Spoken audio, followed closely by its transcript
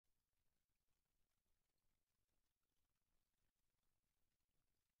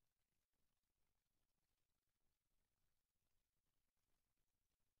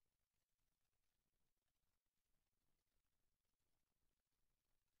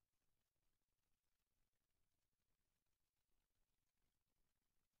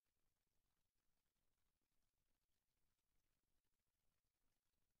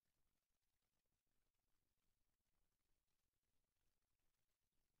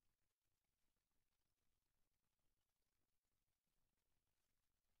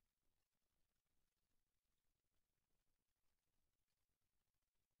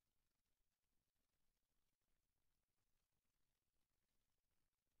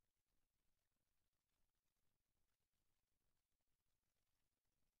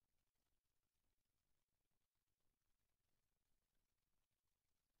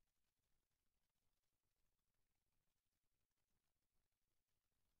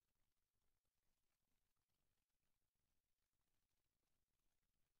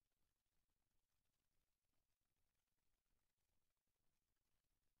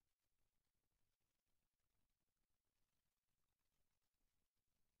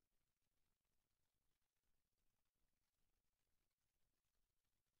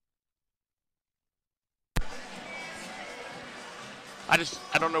I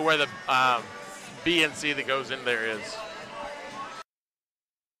don't know where the B and C that goes in there is.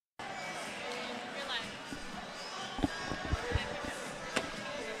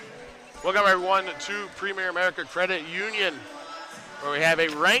 Welcome everyone to Premier America Credit Union, where we have a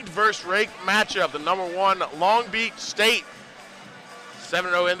ranked versus ranked matchup. The #1 Long Beach State,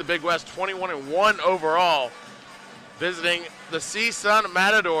 7-0 in the Big West, 21-1 overall, visiting the CSUN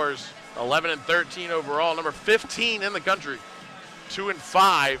Matadors, 11-13 overall, number 15 in the country,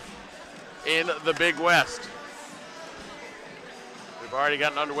 2-5 in the Big West. We've already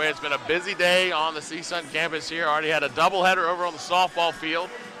gotten underway. It's been a busy day on the CSUN campus here. Already had a doubleheader over on the softball field,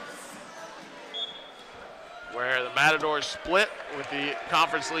 where the Matadors split with the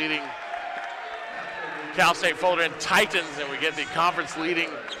conference-leading Cal State Fullerton Titans, and we get the conference-leading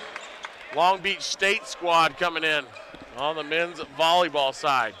Long Beach State squad coming in on the men's volleyball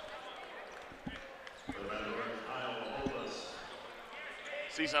side.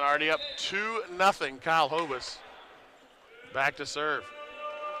 CSUN already up 2-0. Kyle Hobus back to serve.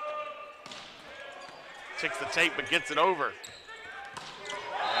 Ticks the tape but gets it over.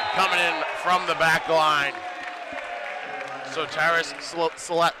 And coming in from the back line, so Tyrus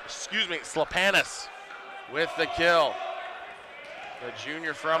Slapanis with the kill. The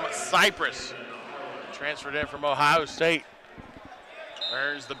junior from Cyprus, transferred in from Ohio State,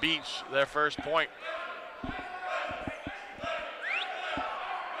 earns the Beach their first point.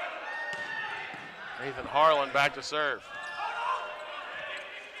 Nathan Harlan back to serve.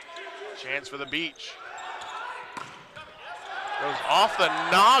 Chance for the Beach. Goes off the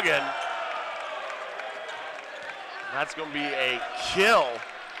noggin. That's going to be a kill.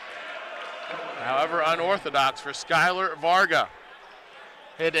 However, unorthodox for Skylar Varga.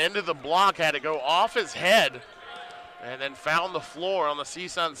 Hit into the block, had to go off his head, and then found the floor on the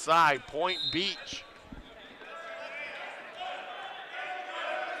CSUN side. Point Beach.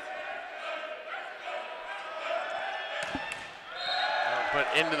 Put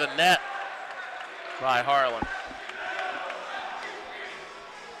into the net by Harlan.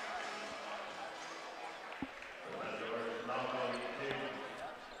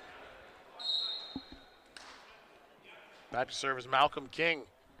 Back to serve is Malcolm King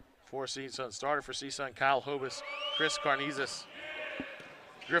for CSUN. Starter for CSUN, Kyle Hobus, Chris Carnizis,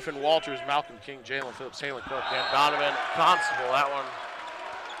 Griffin Walters, Malcolm King, Jalen Phillips, Halen Cook, and Donovan Constable. That one,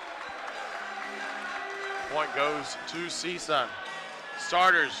 point goes to CSUN.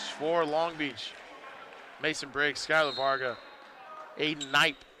 Starters for Long Beach: Mason Briggs, Skylar Varga, Aiden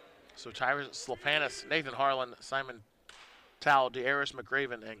Knipe, so Tyrus Slapanis, Nathan Harlan, Simon Towle, De'Aris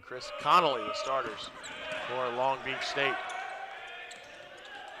McRaven, and Chris Connolly, the starters for Long Beach State.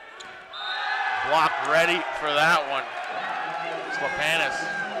 Block ready for that one. Slapanis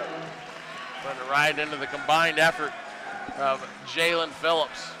putting it right into the combined effort of Jalen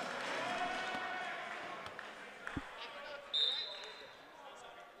Phillips.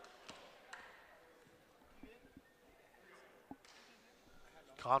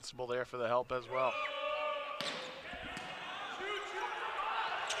 Constable there for the help as well.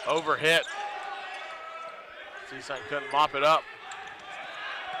 Overhit. CSUN couldn't mop it up.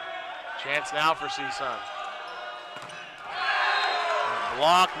 Chance now for CSUN.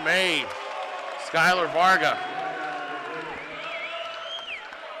 Block made. Skylar Varga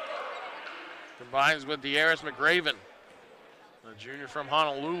combines with De'Aris McRaven, the junior from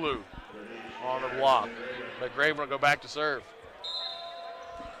Honolulu, on the block. McRaven will go back to serve.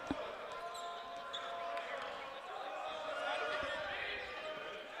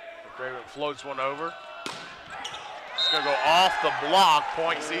 McRaven floats one over. It's going to go off the block,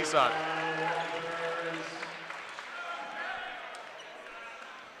 point CSUN.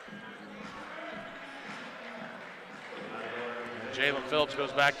 Jalen Phillips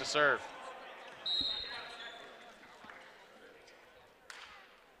goes back to serve.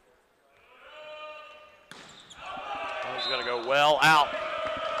 He's going to go well out.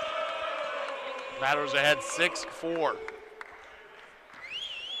 Matadors ahead 6-4.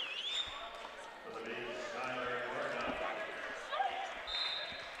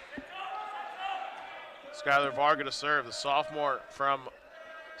 Skylar Varga to serve, the sophomore from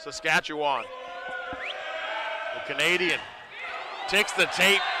Saskatchewan. The Canadian ticks the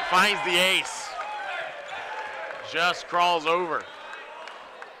tape, finds the ace. Just crawls over.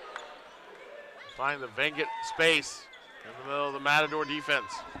 Find the vacant space in the middle of the Matador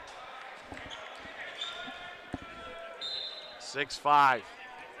defense. 6-5.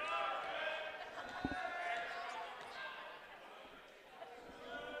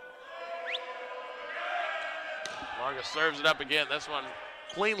 Varga serves it up again. This one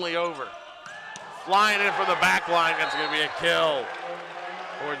cleanly over. Flying in for the back line. That's going to be a kill.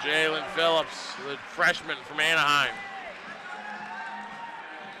 for Jalen Phillips, the freshman from Anaheim.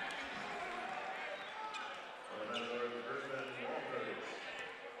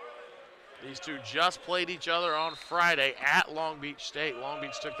 These two just played each other on Friday at Long Beach State. Long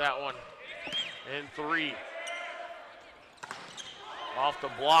Beach took that one in 3. Off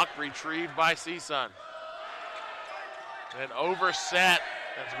the block, retrieved by CSUN. And overset.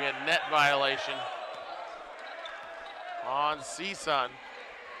 That's going to be a net violation on CSUN.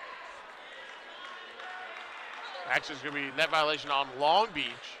 Actually, it's going to be a net violation on Long Beach.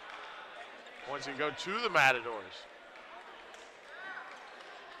 Points can go to the Matadors.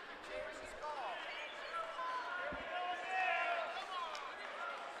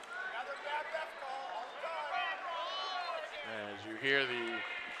 As you hear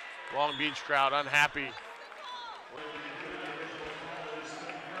the Long Beach crowd unhappy.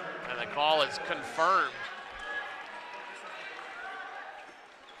 And the call is confirmed.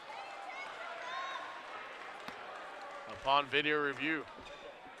 Upon video review.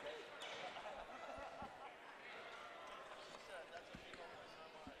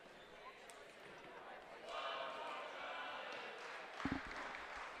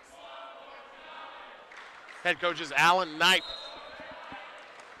 Head coach is Alan Knipe.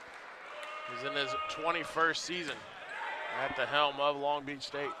 He's in his 21st season at the helm of Long Beach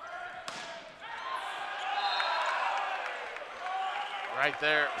State. Right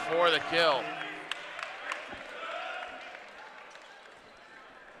there for the kill.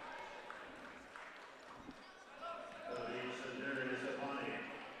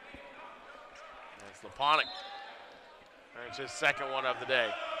 That's Laponic. Earns his second one of the day.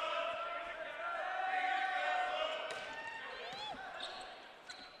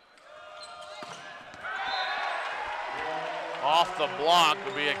 Off the block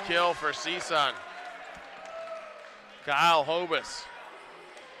will be a kill for CSUN. Kyle Hobus,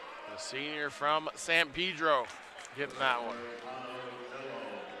 the senior from San Pedro, getting that one.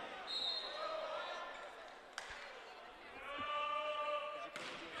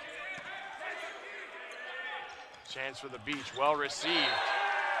 Chance for the Beach, well received. And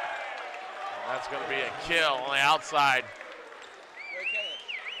that's going to be a kill on the outside.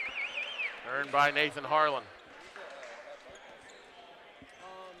 Earned by Nathan Harlan.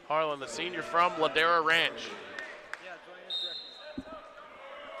 Harlan, the senior from Ladera Ranch.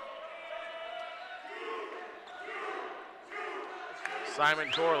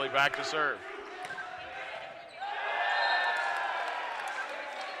 Simon Corley back to serve.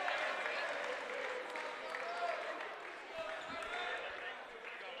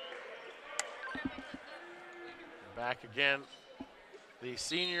 Back again, the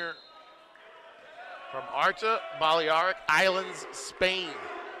senior from Arta Balearic Islands, Spain.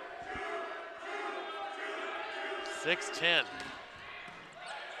 6'10".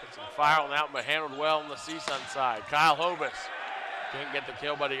 Put some fire on that one, but handled well on the CSUN side. Kyle Hobus can't get the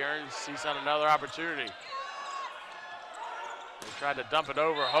kill, but he earns CSUN another opportunity. They tried to dump it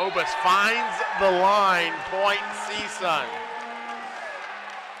over. Hobus finds the line, point CSUN.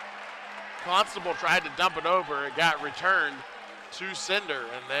 Constable tried to dump it over. It got returned to Cinder,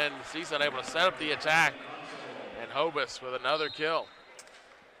 and then CSUN able to set up the attack. And Hobus with another kill.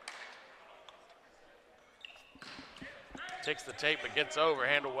 Takes the tape, but gets over.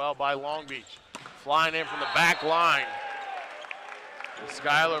 Handled well by Long Beach. Flying in from the back line.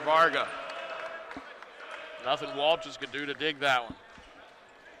 Skylar Varga. Nothing Walters could do to dig that one.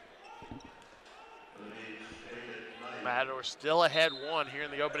 Matador still ahead 1 here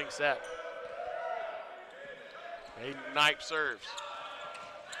in the opening set. Aiden Knipe serves.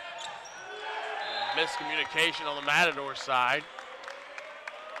 Miscommunication on the Matador side.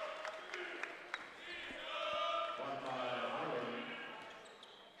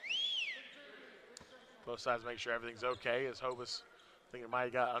 Both sides make sure everything's okay, as Hobus, I think it might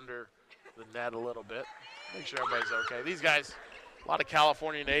have got under the net a little bit. Make sure everybody's okay. These guys, a lot of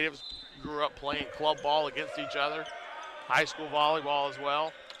California natives, grew up playing club ball against each other, high school volleyball as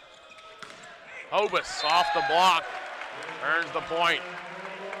well. Hobus off the block, earns the point.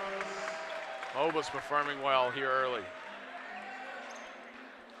 Hobus performing well here early.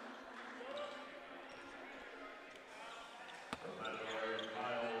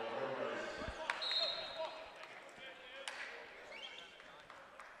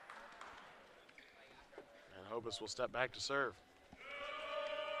 Hobus will step back to serve.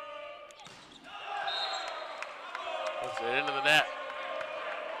 Puts it into the net.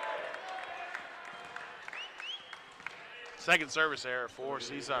 Second service error for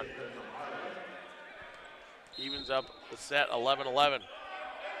CSUN. Evens up the set 11-11.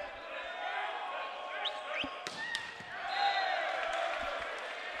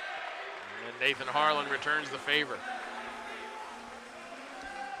 Nathan Harlan returns the favor.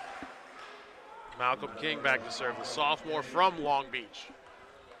 Malcolm King back to serve, the sophomore from Long Beach.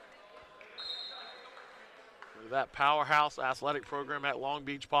 That powerhouse athletic program at Long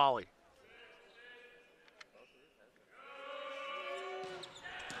Beach Poly.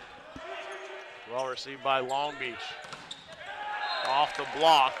 Well received by Long Beach. Off the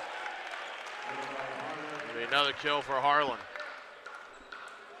block. Maybe another kill for Harlan.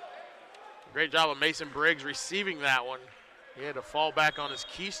 Great job of Mason Briggs receiving that one. He had to fall back on his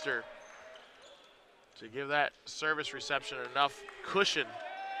keister to give that service reception enough cushion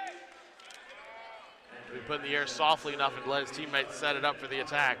to be put in the air softly enough and let his teammates set it up for the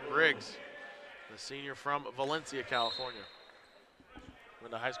attack. Briggs, the senior from Valencia, California.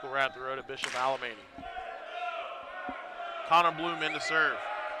 When the high school right up the road at Bishop Alamany. Connor Bloom in to serve.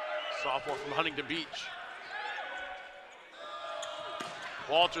 Sophomore from Huntington Beach.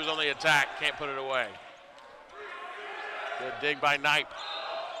 Walters on the attack, can't put it away. Good dig by Knipe.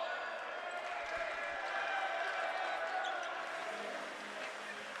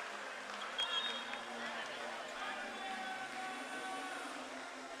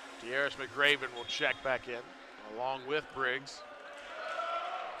 De'Aris McRaven will check back in, along with Briggs.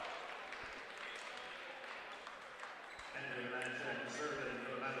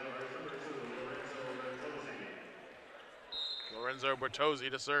 Lorenzo Bertozzi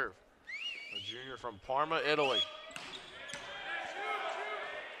to serve. A junior from Parma, Italy.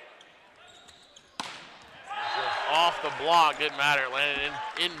 Just off the block, didn't matter. It landed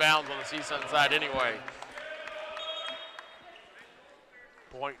inbounds on the CSUN side anyway.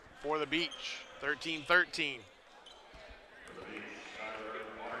 Point for the Beach, 13-13.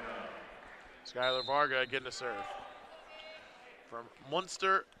 Skylar Varga getting to serve. From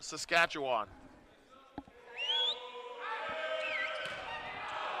Munster, Saskatchewan.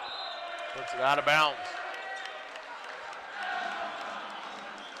 Puts it out of bounds.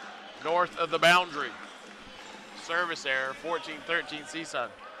 North of the boundary. Service error, 14-13 CSUN.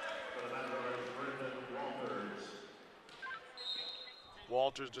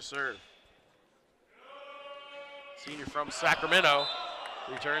 Walters to serve. Senior from Sacramento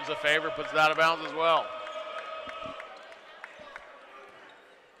returns the favor, puts it out of bounds as well.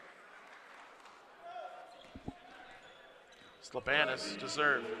 Slapanis to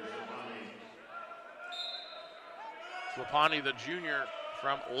serve. Slapani, the junior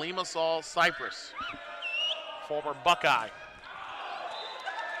from Limassol, Cyprus, former Buckeye.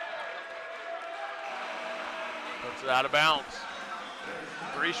 Puts it out of bounds.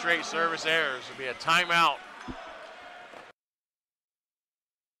 3 straight service errors. Will be a timeout.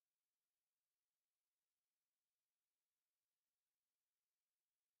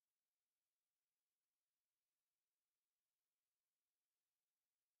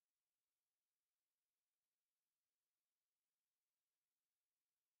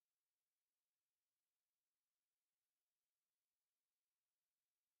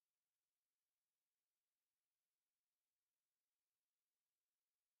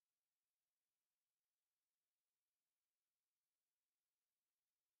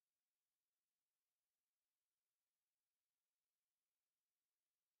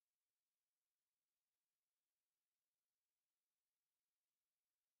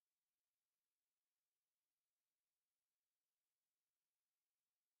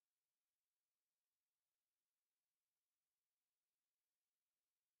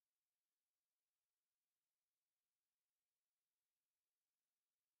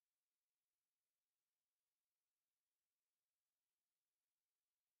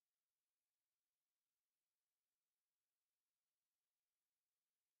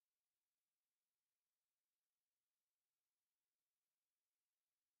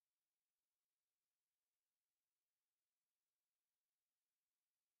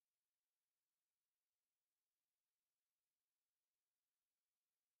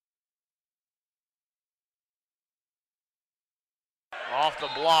 Off the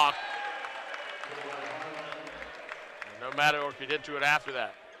block. No matter what you did to it after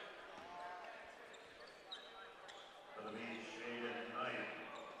that.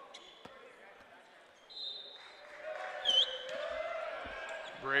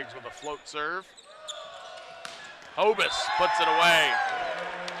 Briggs with a float serve. Hobus puts it away.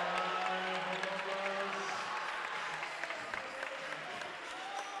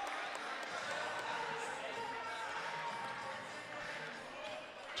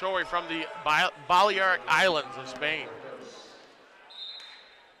 Torrey from the Balearic Islands of Spain.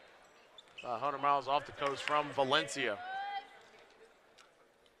 100 miles off the coast from Valencia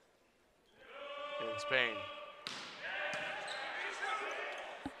in Spain.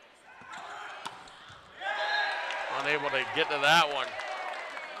 unable to get to that one.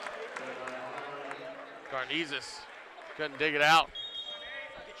 Carnezis couldn't dig it out.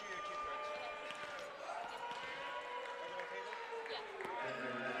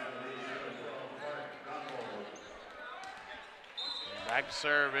 Back to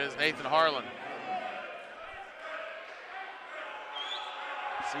serve is Nathan Harlan.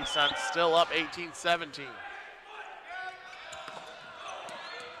 CSUN still up 18-17.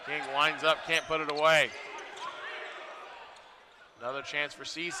 King winds up, can't put it away. Another chance for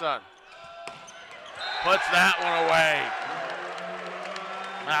CSUN. Puts that one away.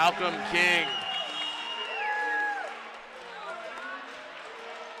 Malcolm King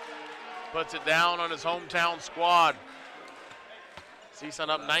puts it down on his hometown squad. CSUN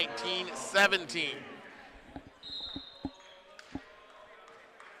up 19-17.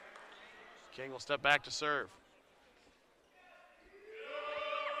 King will step back to serve.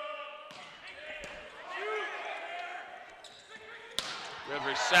 Good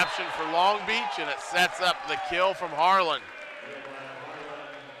reception for Long Beach, and it sets up the kill from Harlan.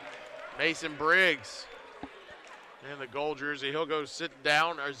 Mason Briggs in the gold jersey. He'll go sit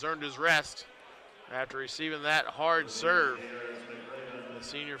down, or has earned his rest after receiving that hard serve. The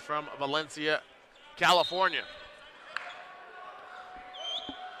senior from Valencia, California.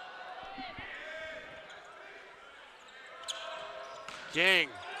 King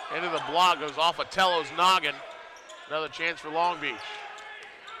into the block, goes off of Tello's noggin. Another chance for Long Beach.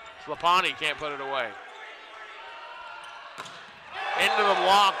 Slapani can't put it away. Into the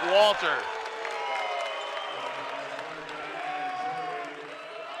block, Walter.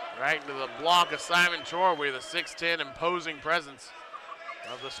 Right into the block of Simon Chorway, the 6'10" imposing presence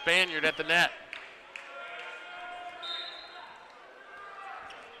of the Spaniard at the net.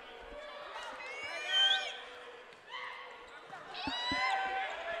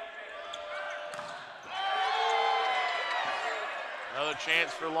 Another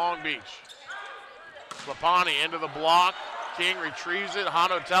chance for Long Beach. Slapani into the block. King retrieves it.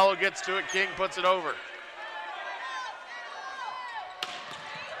 Hanotello gets to it. King puts it over.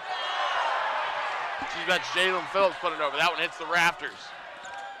 That's Jalen Phillips put it over. That one hits the rafters.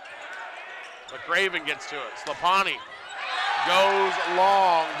 McRaven gets to it. Slapani goes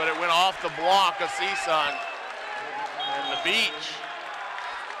long, but it went off the block of CSUN. And the Beach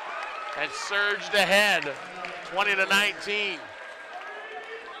had surged ahead, 20-19.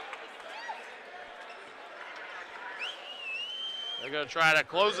 They're going to try to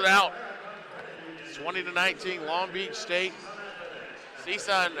close it out. 20-19, Long Beach State.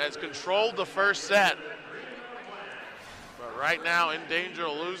 CSUN has controlled the first set, but right now in danger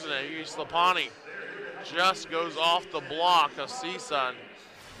of losing it. Slapani just goes off the block of CSUN.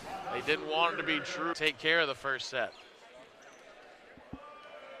 They didn't want it to be true. Take care of the first set.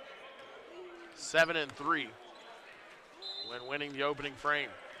 7-3 when winning the opening frame.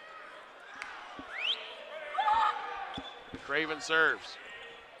 Craven serves.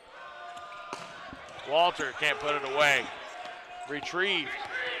 Walter can't put it away. Retrieved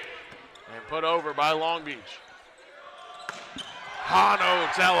and put over by Long Beach.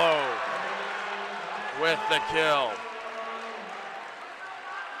 Hanotello with the kill.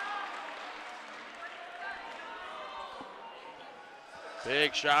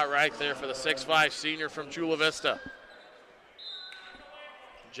 Big shot right there for the 6'5" senior from Chula Vista.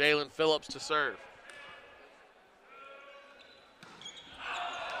 Jalen Phillips to serve.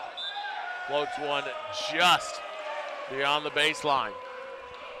 Floats one just beyond the baseline.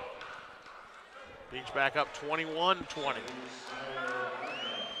 Beach back up 21-20.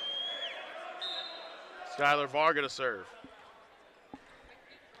 Skylar Varga to serve.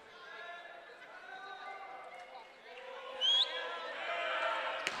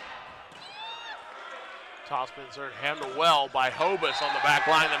 Topspin serve handled well by Hobus on the back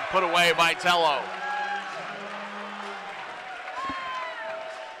line, then put away by Tello.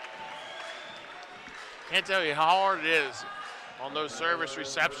 Can't tell you how hard it is on those service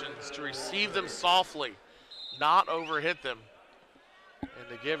receptions to receive them softly, not overhit them, and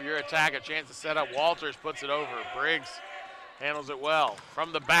to give your attack a chance to set up. Walters puts it over. Briggs handles it well.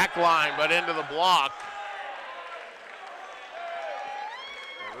 From the back line, but into the block.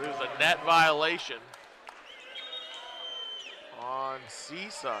 They lose a net violation on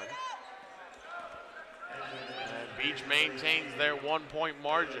CSUN. And Beach maintains their 1-point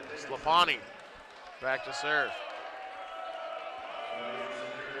margin. Slapani back to serve.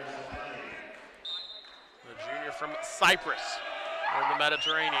 The junior from Cyprus in the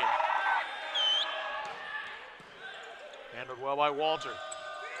Mediterranean. Handled well by Walter.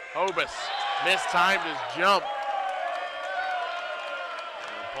 Hobus mistimed his jump.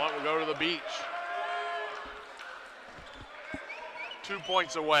 And the point will go to the Beach. 2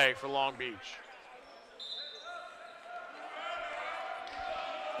 points away for Long Beach.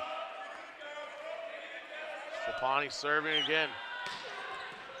 Slapani serving again.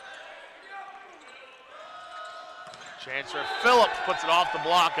 Chance for Phillips, puts it off the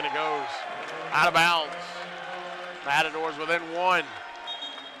block, and it goes out of bounds. Matadors within 1.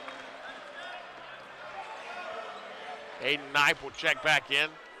 Aiden Knipe will check back in.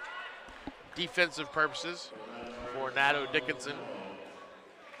 Defensive purposes for Nato Dickinson.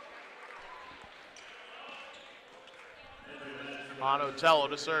 Monotello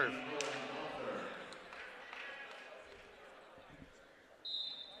to serve.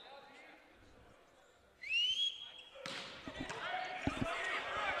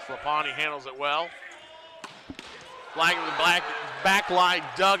 Slapani handles it well. Flag of the back line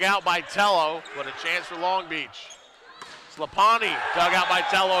dug out by Tello, but a chance for Long Beach. Slapani dug out by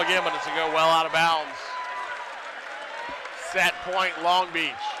Tello again, but it's going to go well out of bounds. Set point, Long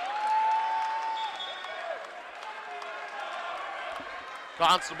Beach.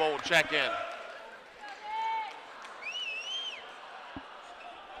 Constable will check in.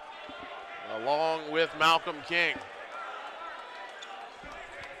 Along with Malcolm King.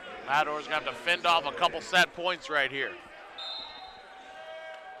 Matadors got to fend off a couple set points right here.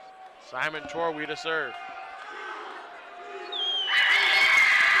 Simon Torwey to serve.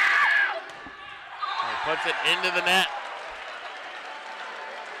 He puts it into the net.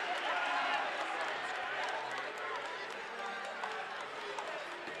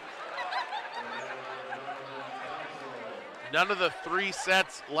 None of the 3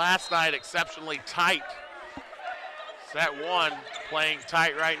 sets last night exceptionally tight. Set 1 playing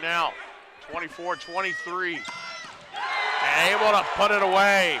tight right now, 24-23. And able to put it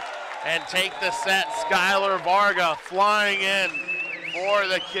away and take the set. Skylar Varga flying in for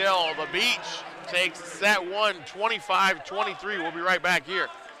the kill. The Beach takes set 1, 25-23. We'll be right back here.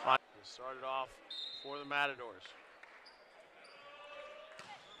 Started off for the Matadors.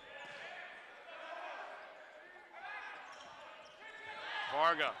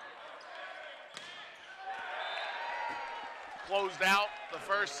 Varga. Closed out the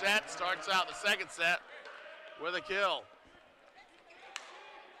first set, starts out the second set with a kill.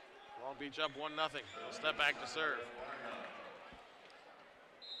 Long Beach up 1-0. They'll step back to serve.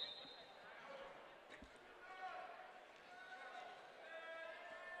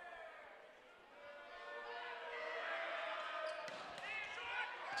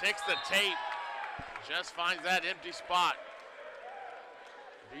 Takes the tape, just finds that empty spot.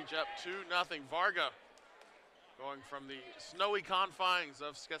 Beach up 2-0. Varga going from the snowy confines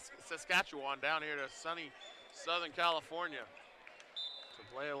of Saskatchewan down here to sunny Southern California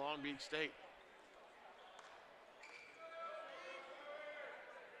to play at Long Beach State.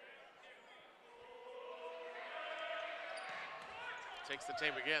 Takes the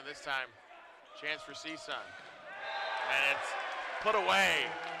tape again, this time chance for CSUN. And it's put away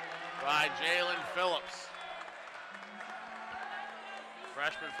by Jalen Phillips.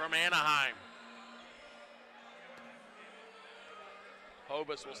 Freshman from Anaheim.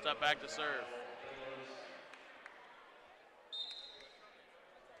 Hobus will step back to serve.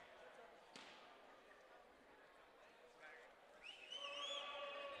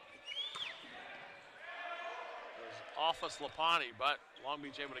 It was off of Slapani, but Long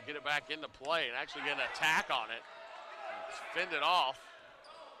Beach able to get it back into play and actually get an attack on it. It's fended off.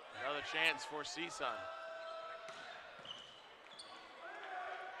 Another chance for CSUN.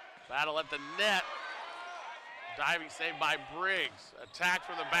 Battle at the net. Diving save by Briggs. Attack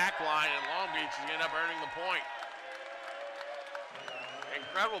from the back line, and Long Beach is going to end up earning the point.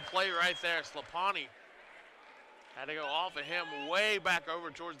 Incredible play right there. Slapani had to go off of him way back over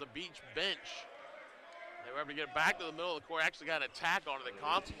towards the Beach bench. They were able to get back to the middle of the court, actually got an attack on it. The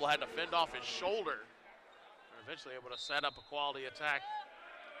Constable had to fend off his shoulder. And eventually able to set up a quality attack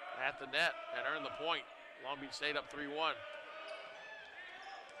at the net and earn the point. Long Beach State up 3-1.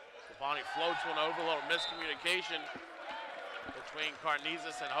 Slapani floats one over, a little miscommunication between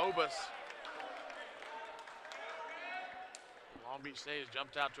Carnizas and Hobus. Long Beach State has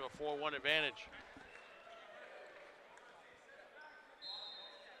jumped out to a 4-1 advantage.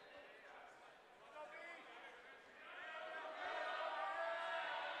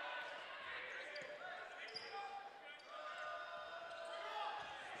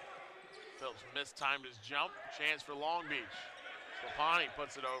 Phillips mistimed his jump. Chance for Long Beach. Slapani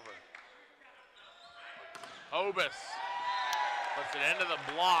puts it over. Hobus puts it into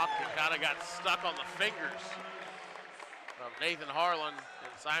the block and kind of got stuck on the fingers of Nathan Harlan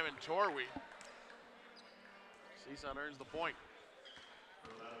and Simon Torwey. CSUN earns the point.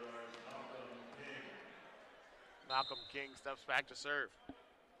 Malcolm King steps back to serve.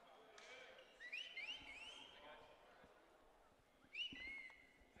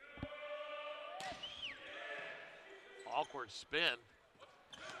 Awkward spin.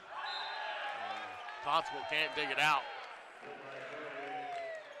 Constable can't dig it out.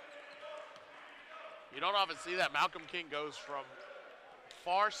 You don't often see that. Malcolm King goes from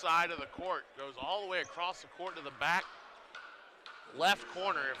far side of the court, goes all the way across the court to the back left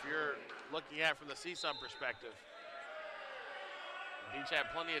corner if you're looking at it from the CSUN perspective. Beach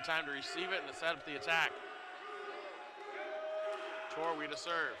had plenty of time to receive it and to set up the attack. Torwey to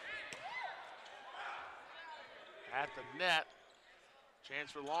serve. At the net,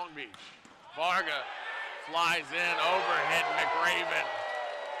 chance for Long Beach. Varga flies in, overhit McRaven.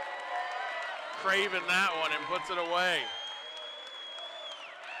 Craving that one and puts it away.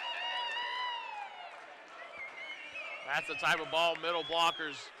 That's the type of ball middle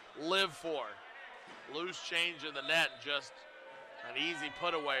blockers live for. Loose change in the net, just an easy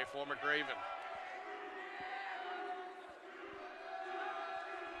put away for McRaven.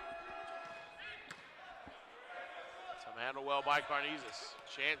 Handled well by Carnesis.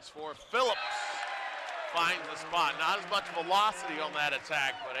 Chance for Phillips. Finds the spot. Not as much velocity on that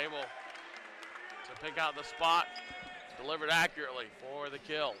attack, but able to pick out the spot. Delivered accurately for the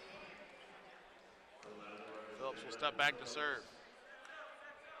kill. Phillips will step back to serve.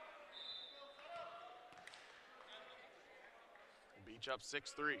 Beach up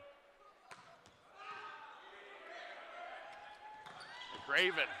 6-3.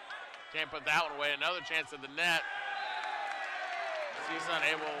 McRaven can't put that one away. Another chance at the net. CSUN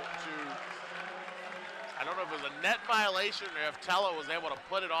able to, I don't know if it was a net violation or if Tello was able to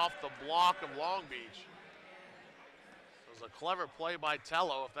put it off the block of Long Beach. It was a clever play by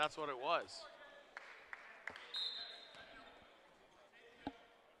Tello, if that's what it was.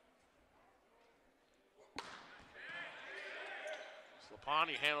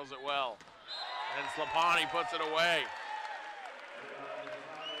 Slapani handles it well. And Slapani puts it away.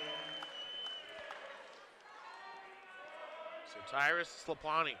 So Tyrus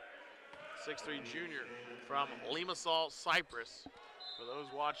Slapani, 6'3" junior from Limassol, Cyprus. For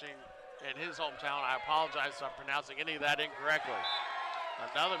those watching in his hometown, I apologize if I'm pronouncing any of that incorrectly.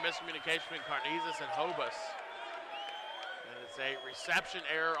 Another miscommunication between Carnesis and Hobus. And it's a reception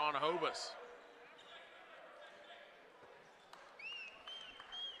error on Hobus.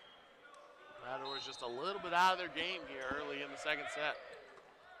 Matadors just a little bit out of their game here early in the second set.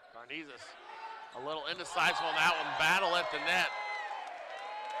 Carnesis a little indecisive on that one. Battle at the net.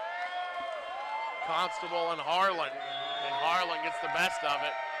 Constable and Harlan. And Harlan gets the best of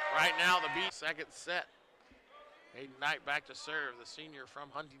it. Right now the Beach second set. Hayden Knight back to serve, the senior from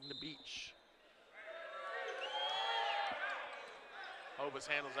Huntington Beach. Hobus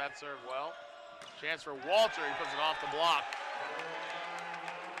handles that serve well. Chance for Walter, he puts it off the block.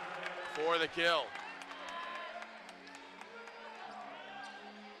 For the kill.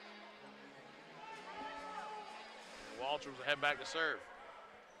 And Walter will head back to serve.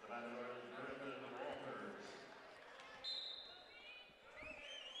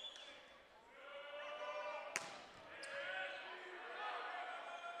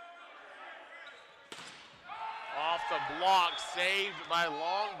 Off the block, saved by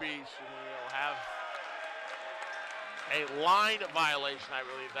Long Beach. And we'll have a line violation, I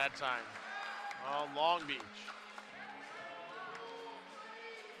believe, that time on Long Beach.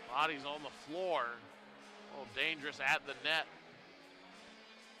 Body's on the floor. A little dangerous at the net.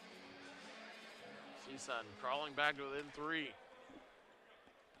 CSUN crawling back to within 3.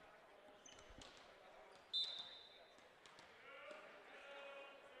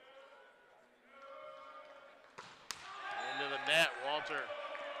 Into the net, Walter.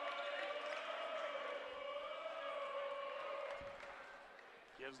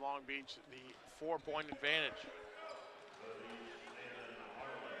 Gives Long Beach the 4-point advantage.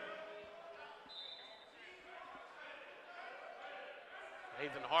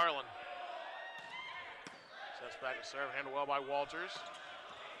 Nathan Harlan sets back to serve, handled well by Walters.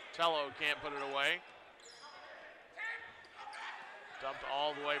 Tello can't put it away. Dumped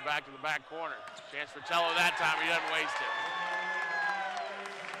all the way back to the back corner. Chance for Tello that time, he doesn't waste it.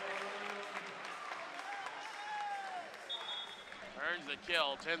 Earns the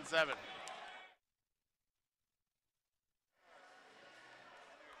kill, 10-7.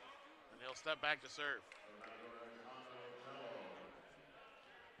 And he'll step back to serve.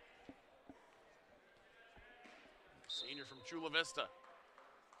 Senior from Chula Vista.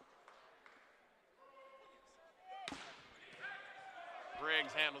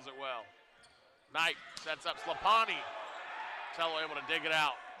 Briggs handles it well. Knight sets up Slapani. Tello able to dig it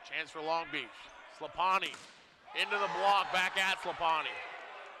out. Chance for Long Beach. Slapani Into the block, back at Slapani.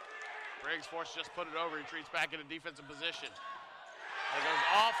 Briggs forced to just put it over. He retreats back into defensive position. It goes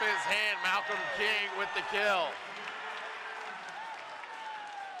off his hand. Malcolm King with the kill.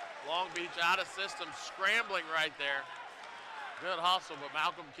 Long Beach out of system, scrambling right there. Good hustle, but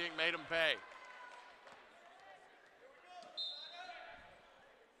Malcolm King made him pay.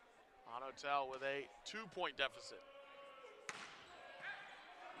 Hotel with a 2-point deficit.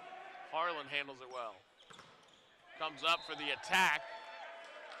 Harlan handles it well. Comes up for the attack.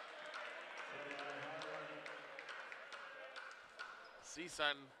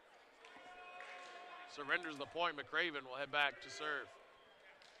 CSUN surrenders the point. McCraven will head back to serve.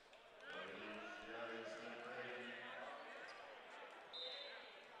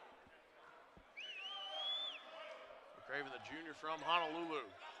 McCraven, the junior from Honolulu.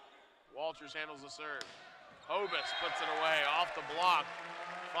 Walters handles the serve. Hobus puts it away off the block,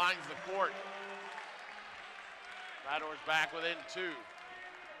 finds the court. Matadors back within 2.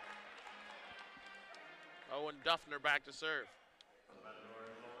 Owen Duffner back to serve.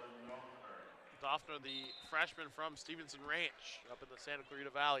 Duffner, the freshman from Stevenson Ranch, up in the Santa Clarita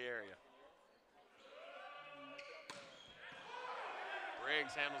Valley area.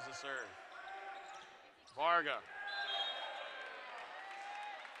 Briggs handles the serve. Varga.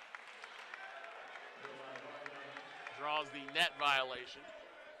 Draws the net violation.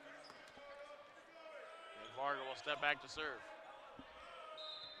 And Varga will step back to serve.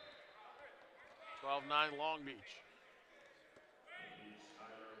 12-9 Long Beach.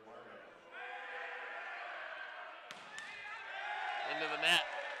 Into the net.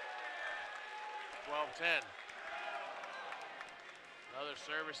 12-10. Another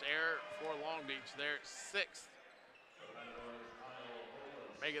service error for Long Beach. Their 6th.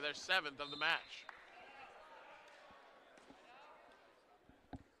 Make it their 7th of the match.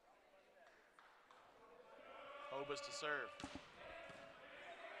 Hobus to serve.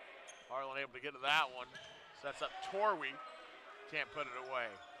 Harlan able to get to that one. Sets up Torwey. Can't put it away.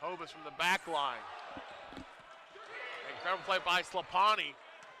 Hobus from the back line. Incredible play by Slapani,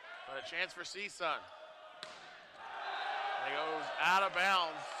 but a chance for CSUN. And he goes out of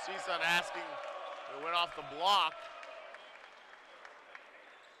bounds. CSUN asking, it went off the block.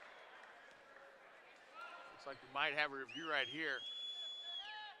 Looks like we might have a review right here.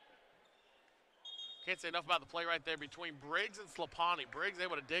 Can't say enough about the play right there between Briggs and Slapani. Briggs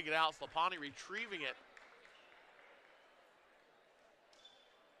able to dig it out. Slapani retrieving it.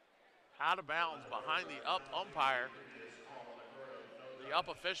 Out of bounds behind the up umpire. The up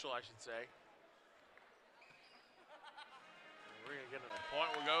official, I should say. We're going to get a point.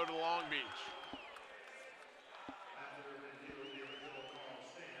 We'll go to Long Beach.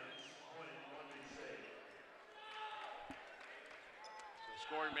 So the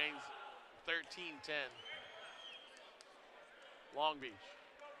score remains 13-10. Long Beach.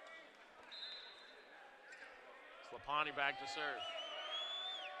 Slapani back to serve.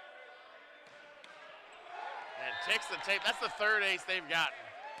 And ticks the tape. That's the 3rd ace they've gotten.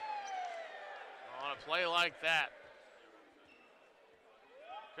 On a play like that.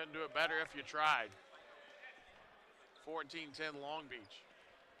 Couldn't do it better if you tried. 14-10 Long Beach.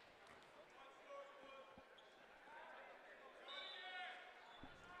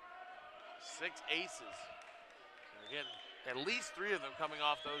 Six aces. And again, at least 3 of them coming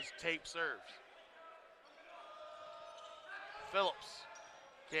off those tape serves. Phillips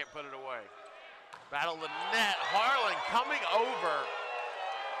can't put it away. Battle the net. Harlan coming over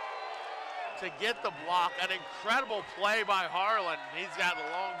to get the block. An incredible play by Harlan. He's got the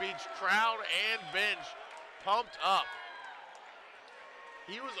Long Beach crowd and bench pumped up.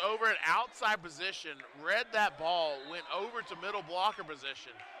 He was over at outside position, read that ball, went over to middle blocker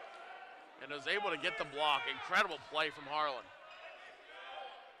position, and was able to get the block. Incredible play from Harlan.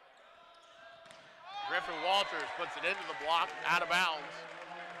 Griffin Walters puts it into the block, out of bounds.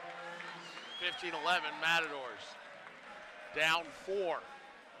 15-11 Matadors. Down 4.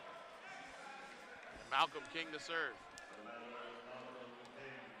 And Malcolm King to serve.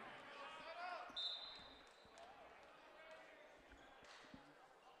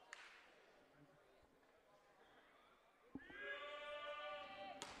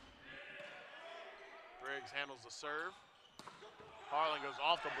 Briggs handles the serve. Harlan goes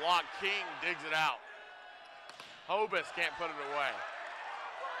off the block. King digs it out. Hobus can't put it away.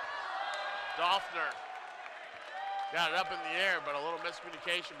 Doffner got it up in the air, but a little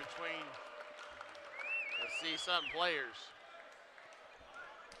miscommunication between the CSUN players.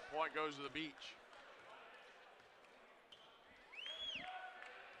 Point goes to the Beach.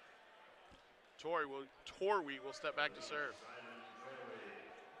 Torwey will step back to serve.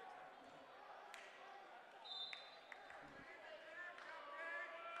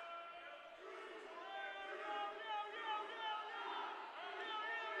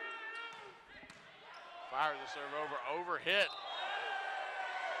 Fires the serve over hit.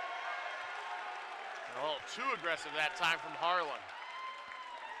 And a little too aggressive that time from Harlan.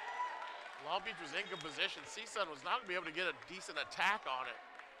 Long Beach was in good position. CSUN was not going to be able to get a decent attack on it.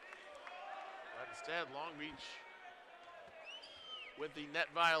 But instead, Long Beach with the net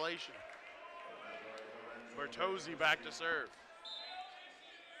violation. Bertozzi back to serve.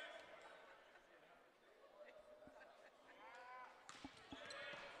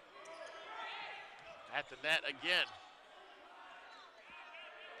 At the net again.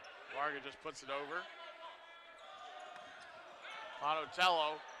 Varga just puts it over.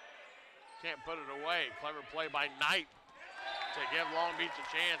 Monotello can't put it away. Clever play by Knight to give Long Beach a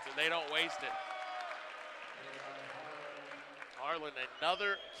chance, and they don't waste it. Harlan,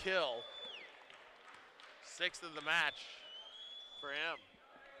 another kill. 6th of the match for him.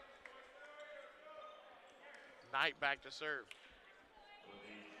 Knight back to serve.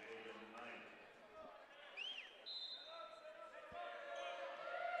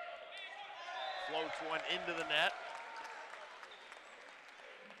 Floats one into the net.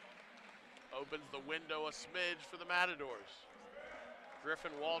 Opens the window a smidge for the Matadors.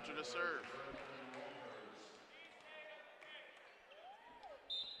 Griffin Walter to serve.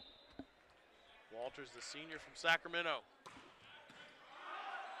 Walter's the senior from Sacramento.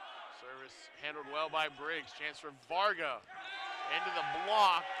 Service handled well by Briggs. Chance for Varga into the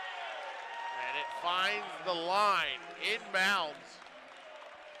block. And it finds the line inbounds.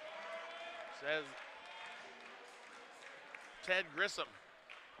 Says Ted Grissom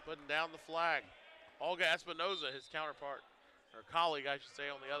putting down the flag. Olga Espinoza, his counterpart, or colleague, I should say,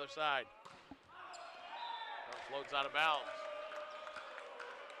 on the other side. Floats out of bounds.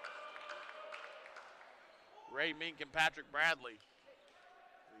 Ray Mink and Patrick Bradley,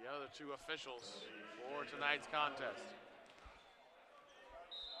 the other two officials for tonight's contest.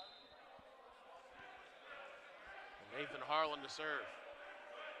 And Nathan Harlan to serve.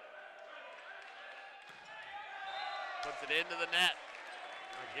 Puts it into the net.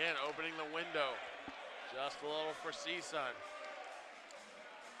 Again, opening the window. Just a little for CSUN.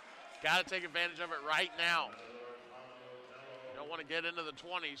 Got to take advantage of it right now. You don't want to get into the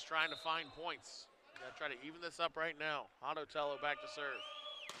 20s trying to find points. You got to try to even this up right now. Honotello back to serve.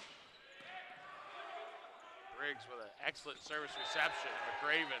 Briggs with an excellent service reception.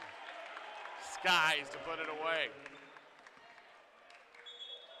 McRaven skies to put it away.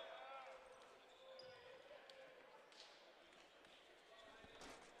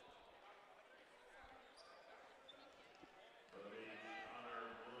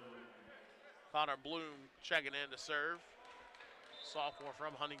 Connor Bloom checking in to serve. Sophomore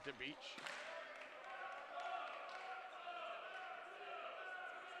from Huntington Beach.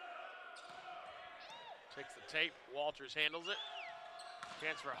 Takes the tape, Walters handles it.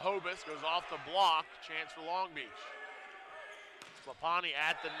 Chance for Hobus, goes off the block. Chance for Long Beach. Slapani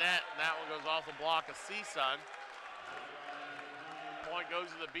at the net, and that one goes off the block of CSUN. Point goes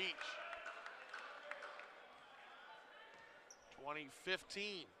to the Beach.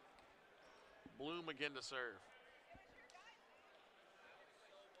 20-15. Bloom again to serve.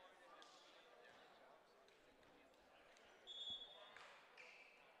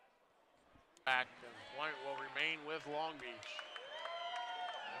 Back, and point will remain with Long Beach.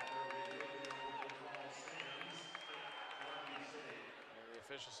 And the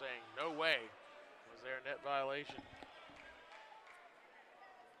official saying, no way was there a net violation.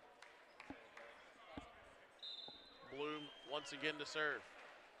 Bloom once again to serve.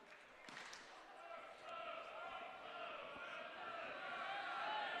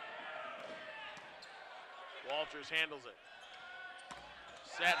 Walters handles it.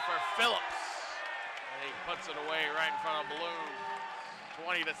 Set for Phillips. And he puts it away right in front of Bloom.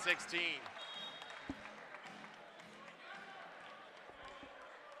 20-16.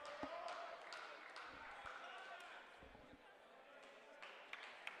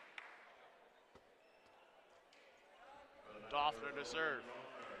 Doffner to serve.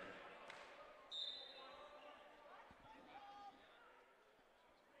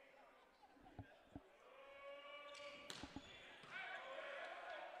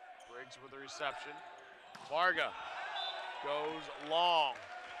 Briggs with the reception. Varga goes long.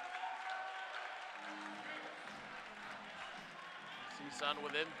 CSUN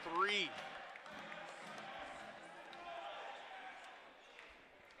within 3.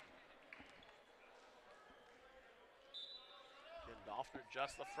 Again, Doffner,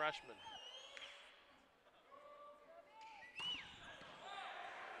 just the freshman.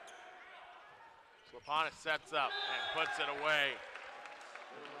 Slapanis sets up and puts it away.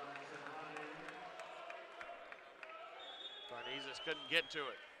 Farnezis couldn't get to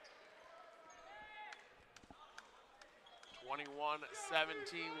it.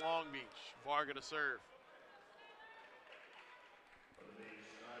 21-17 Long Beach. Varga to serve.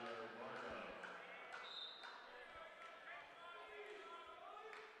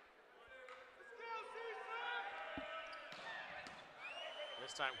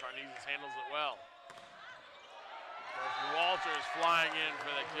 This time Carnesis handles it well. Walters flying in for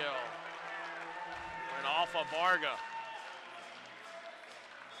the kill. Went off of Varga.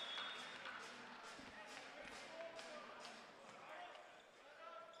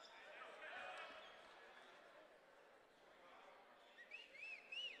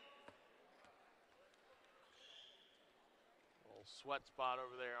 Little sweat spot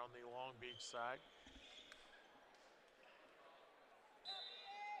over there on the Long Beach side.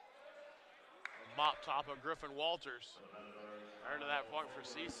 Mop top of Griffin Walters. Prior to that point for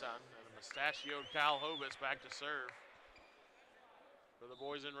CSUN. And a mustachioed Kyle Hobus back to serve for the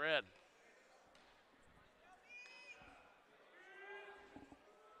boys in red.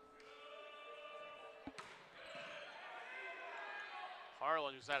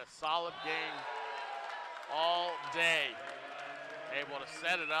 Harlan, who's had a solid game all day, able to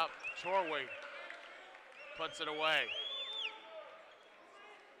set it up. Torway puts it away.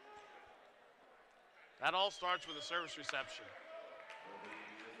 That all starts with a service reception.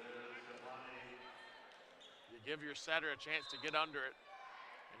 You give your setter a chance to get under it,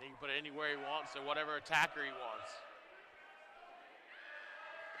 and he can put it anywhere he wants to whatever attacker he wants.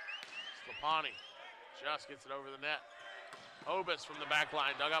 Slapani just gets it over the net. Hobus from the back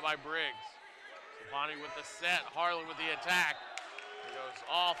line, dug out by Briggs. Slapani with the set, Harlan with the attack. It goes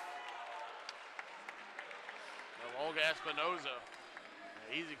off of Olga Espinoza.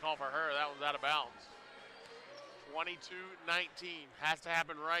 An easy call for her, that one's out of bounds. 22-19, has to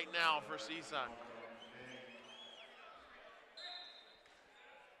happen right now for CSUN.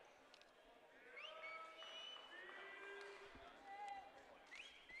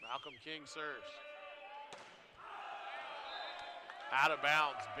 Malcolm King serves. Out of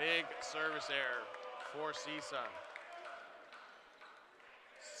bounds, big service error for CSUN.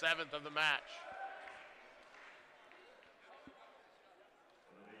 7th of the match.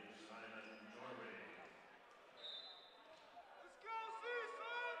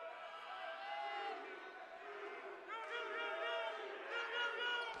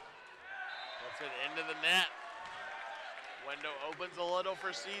 Puts it into the net. Window opens a little for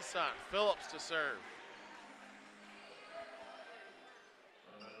CSUN. Phillips to serve.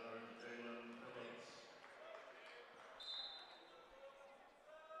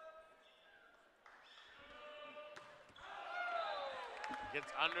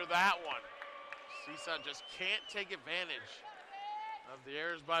 Gets under that one. CSUN just can't take advantage of the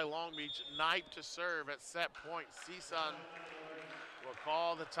errors by Long Beach. Knipe to serve at set point. CSUN will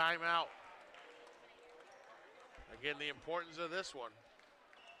call the timeout. Again, the importance of this one.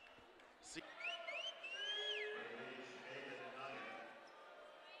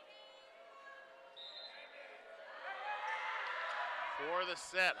 For the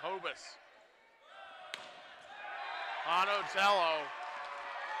set, Hobus. Hanotello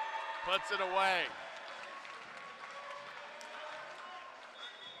puts it away.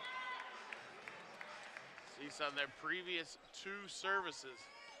 CSUN, their previous 2 services,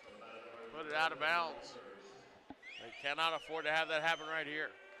 put it out of bounds. They cannot afford to have that happen right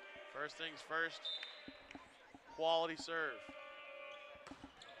here. First things first, quality serve.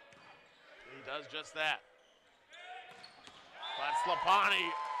 He does just that. But Slapani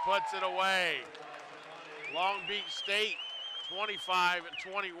puts it away. Long Beach State,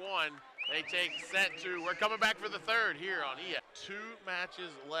 25-21. They take set 2. We're coming back for the 3rd here on ES. 2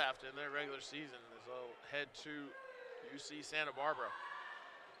 matches left in their regular season as they'll head to UC Santa Barbara.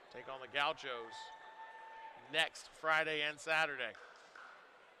 Take on the Gauchos next Friday and Saturday.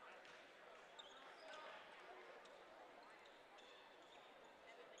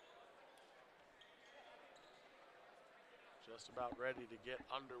 Just about ready to get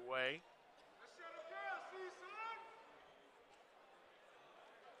underway.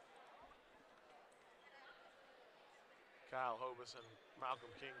 Kyle Hobus and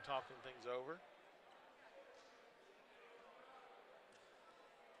Malcolm King talking things over.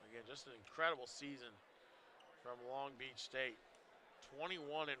 Again, just an incredible season from Long Beach State.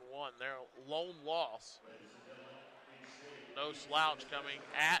 21-1, their lone loss. No slouch coming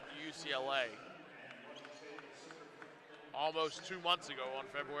at UCLA almost 2 months ago on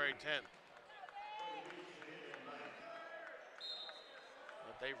February 10th.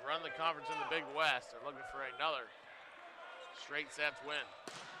 But they've run the conference in the Big West. They're looking for another straight sets win.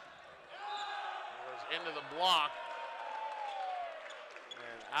 It goes into the block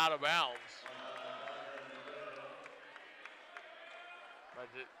and out of bounds. But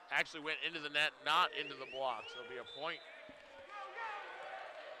it actually went into the net, not into the block. So it'll be a point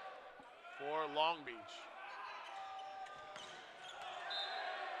for Long Beach.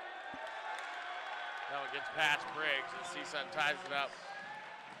 That one gets past Briggs, and CSUN ties it up.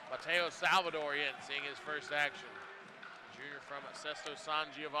 Matteo Salvadorian seeing his first action. Junior from Sesto San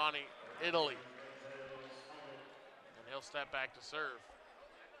Giovanni, Italy. And he'll step back to serve.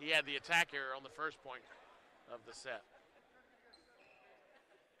 He had the attack error on the first point of the set.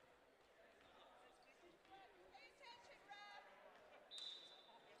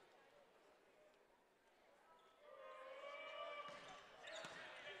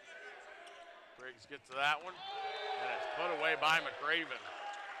 Briggs gets to that one, and it's put away by McRaven.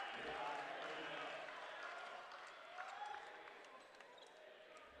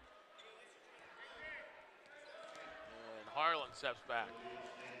 And Harlan steps back.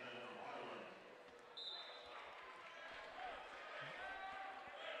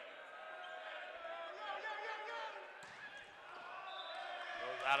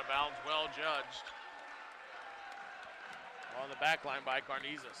 Goes out of bounds, well judged. On the back line by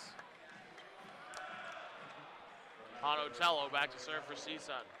Carnizas. Panotello back to serve for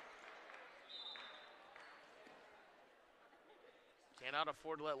CSUN. Cannot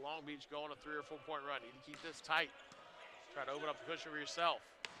afford to let Long Beach go on a 3 or 4 point run. Need to keep this tight. Try to open up the cushion for yourself.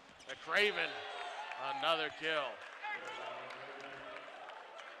 McRaven, another kill.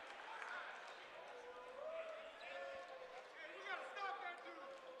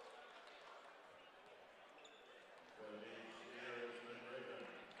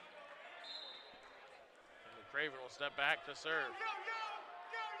 Craven will step back to serve.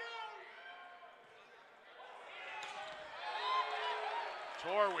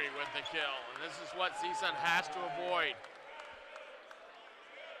 Torwey with the kill, and this is what CSUN has to avoid.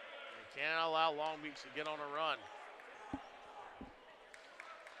 They can't allow Long Beach to get on a run.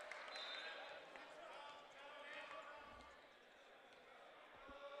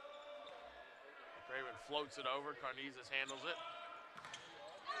 Craven floats it over, Carnizas handles it.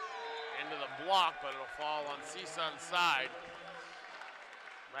 Into the block, but it'll fall on CSUN's side.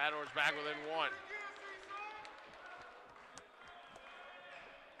 Matador's back within 1.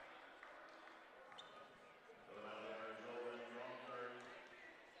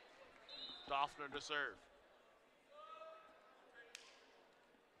 Doffner to serve.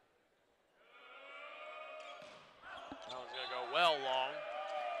 That one's going to go well long.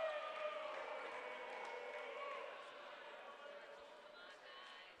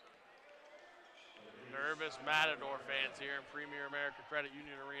 Nervous Matador fans here in Premier America Credit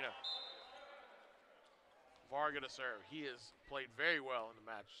Union Arena. Varga to serve. He has played very well in the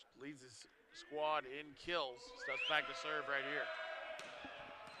match. Leads his squad in kills. Steps back to serve right here.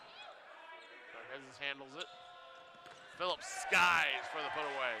 Carnezes handles it. Phillips skies for the put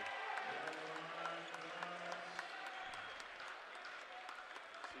away.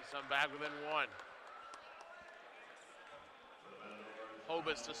 See some back within 1.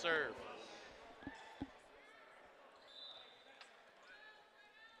 Hobus to serve.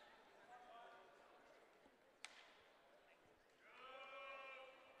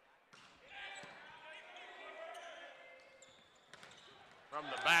 From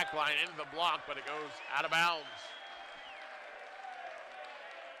the back line into the block, but it goes out of bounds.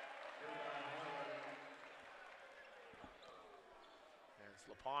 And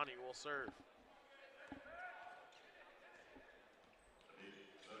Slapani will serve.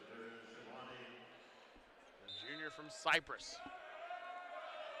 A junior from Cyprus.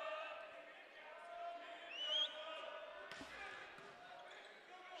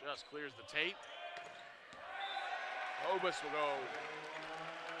 Just clears the tape. Hobus will go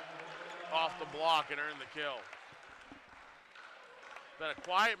off the block and earn the kill. Been a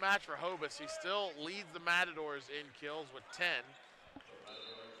quiet match for Hobus. He still leads the Matadors in kills with 10.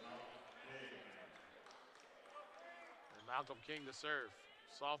 And Malcolm King to serve.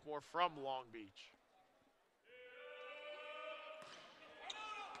 Sophomore from Long Beach.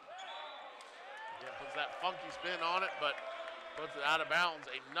 Again, puts that funky spin on it, but puts it out of bounds.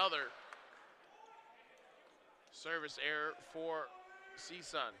 Another service error for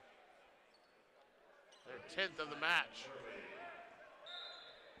CSUN. Their 10th of the match.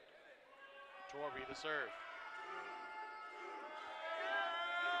 Torby to serve.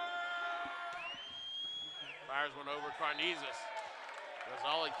 Fires one over Carnizas. Does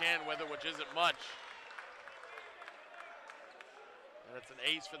all he can with it, which isn't much. And it's an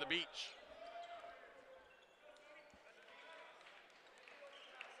ace for the Beach.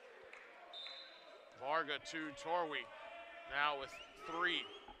 Varga to Torwey, now with 3.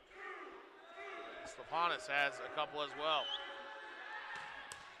 Slapanis has a couple as well.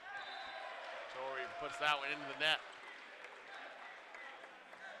 Torrey puts that one into the net.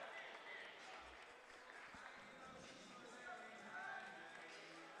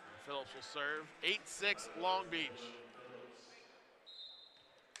 And Phillips will serve. 8-6 Long Beach.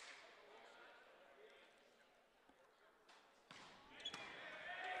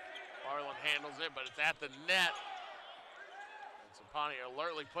 Harlan handles it, but it's at the net. And Sapani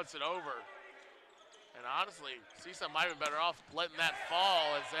alertly puts it over. And honestly, CSUN might have been better off letting that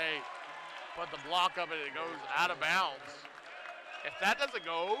fall as they put the block up and it goes out of bounds. If that doesn't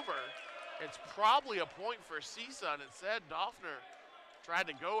go over, it's probably a point for CSUN. Instead, Doffner tried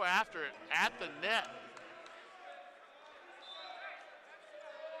to go after it at the net.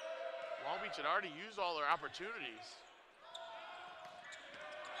 Long Beach had already used all their opportunities.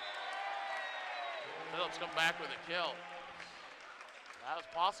 Phillips come back with a kill. That was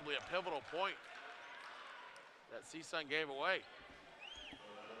possibly a pivotal point that CSUN gave away.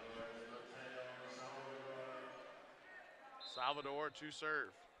 Salvador to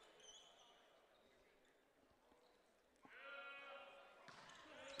serve.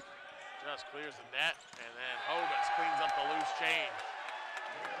 Just clears the net, and then Hovis cleans up the loose change.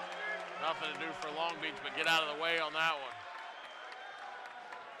 Nothing to do for Long Beach but get out of the way on that one.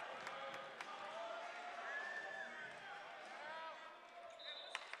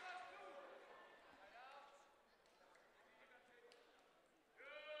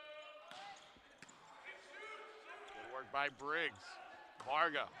 By Briggs.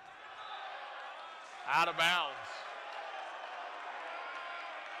 Varga out of bounds.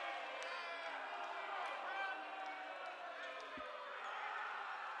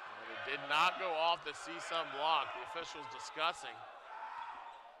 And it did not go off the CSUN block. The officials discussing.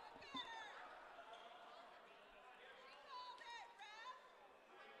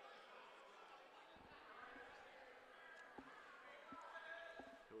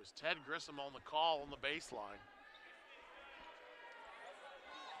 It was Ted Grissom on the call on the baseline.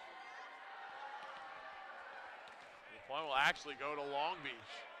 Point will actually go to Long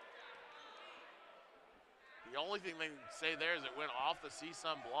Beach. The only thing they can say there is it went off the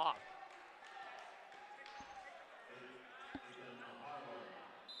CSUN block.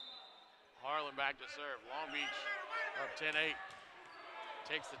 Harlan back to serve. Long Beach up 10-8.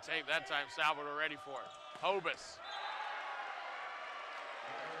 Takes the tape. That time Salvador ready for it. Hobus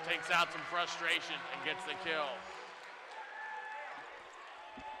takes out some frustration and gets the kill.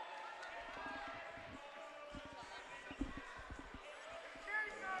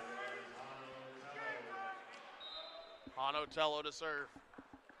 Otello to serve.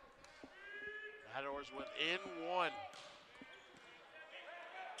 Matadors within one.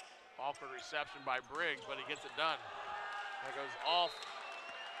 Awkward reception by Briggs, but he gets it done. That goes off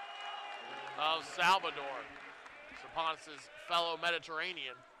of Salvador. Saponis' fellow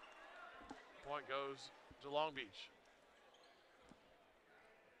Mediterranean. Point goes to Long Beach.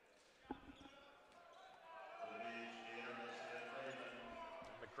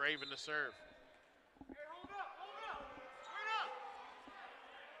 McCraven to serve.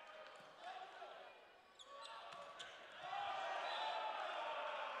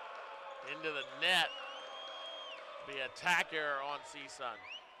 Into the net. Be an attack error on CSUN.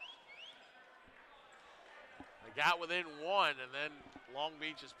 They got within one, and then Long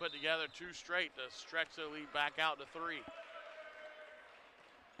Beach has put together two straight to stretch their lead back out to three.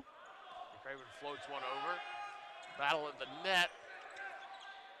 McCraven floats one over. Battle at the net.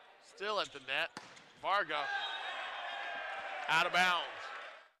 Still at the net. Varga out of bounds.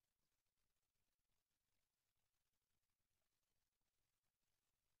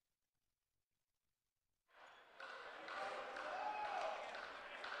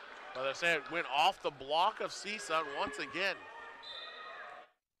 Well, they say it went off the block of CSUN once again.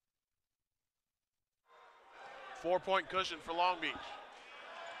 4-point cushion for Long Beach.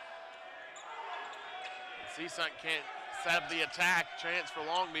 And CSUN can't set up the attack. Chance for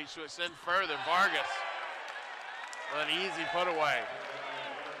Long Beach to extend further. Vargas with an easy put away.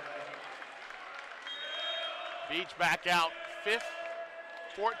 Beach back out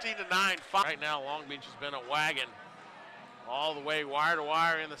 14-9. Right now, Long Beach has been a wagon all the way wire to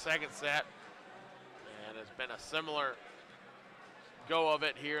wire in the second set. And it's been a similar go of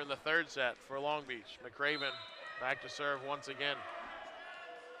it here in the third set for Long Beach. McCraven back to serve once again.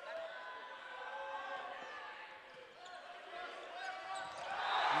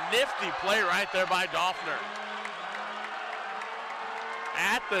 Nifty play right there by Doffner.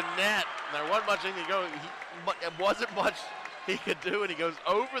 At the net. There wasn't much he could go. It wasn't much he could do, and he goes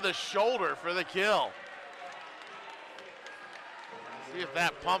over the shoulder for the kill. See if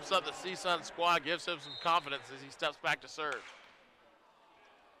that pumps up the CSUN squad, gives him some confidence as he steps back to serve.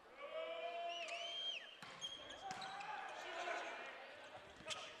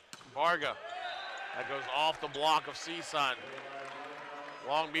 Varga. That goes off the block of CSUN.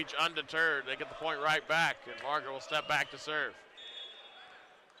 Long Beach undeterred. They get the point right back, and Varga will step back to serve.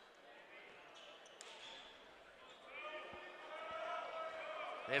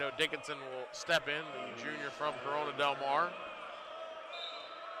 Nato Dickinson will step in, the junior from Corona Del Mar.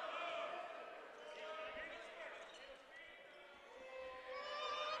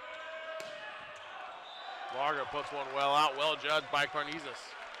 Varga puts one well out, well judged by Carnizas.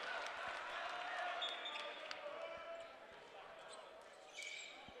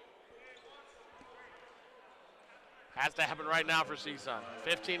 Has to happen right now for CSUN.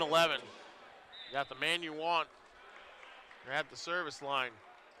 15-11. You got the man you want. You're at the service line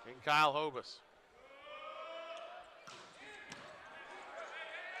in Kyle Hobus.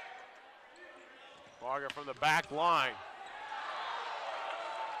 Varga from the back line.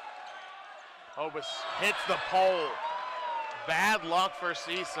 Hobus hits the pole. Bad luck for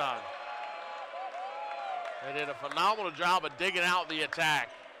CSUN. They did a phenomenal job of digging out the attack.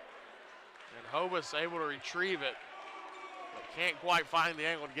 And Hobus able to retrieve it, but can't quite find the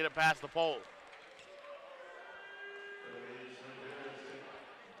angle to get it past the pole.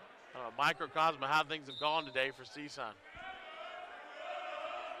 A microcosm of how things have gone today for CSUN.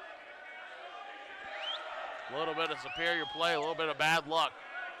 A little bit of superior play, a little bit of bad luck.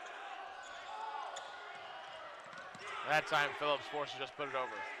 That time Phillips forces just put it over.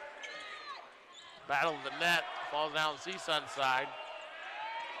 Battle of the net, falls down CSUN side.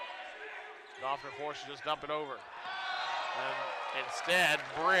 Goffner forces just dump it over. And instead,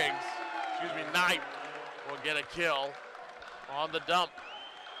 Knight will get a kill on the dump. –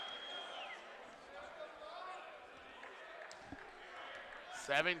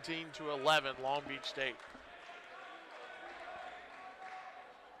 17-11, Long Beach State.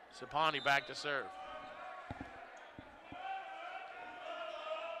 Sapani back to serve.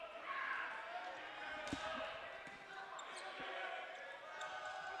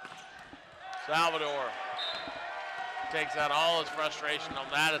 Salvador takes out all his frustration on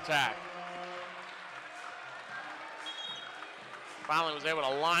that attack. Finally was able to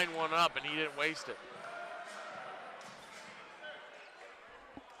line one up, and he didn't waste it.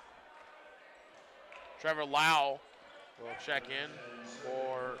 Trevor Lau will check in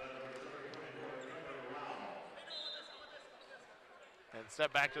for and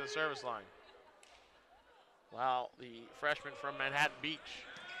step back to the service line. Lau, the freshman from Manhattan Beach.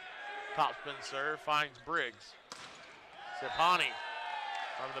 Topspin serve, finds Briggs. Sapani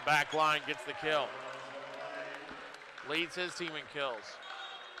from the back line gets the kill. Leads his team in kills.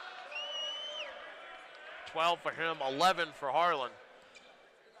 12 for him, 11 for Harlan.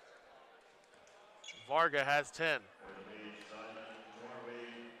 Varga has 10.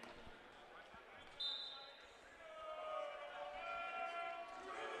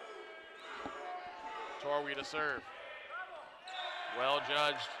 Torwey to serve. Well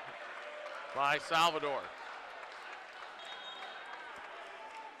judged by Salvador.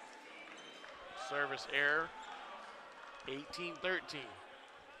 Service error, 18-13.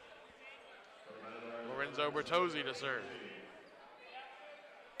 Lorenzo Bertozzi to serve.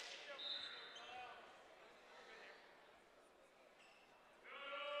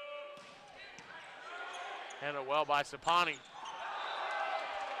 Handled well by Sapani.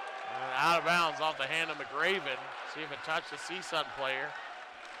 And out of bounds off the hand of McRaven. See if it touched the CSUN player.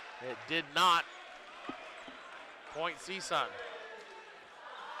 It did not. Point CSUN.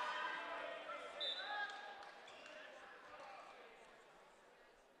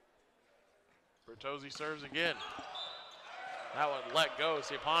 Bertozzi serves again. That one let go.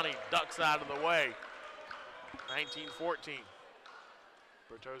 Sapani ducks out of the way. 19-14.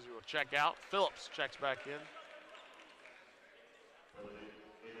 Bertozzi will check out. Phillips checks back in.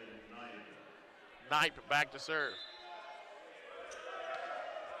 Knight back to serve.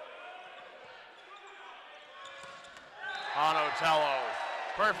 Otello,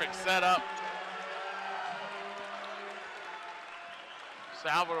 perfect setup.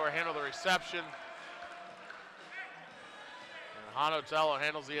 Salvador handled the reception. And Otello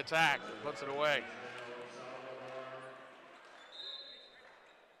handles the attack and puts it away.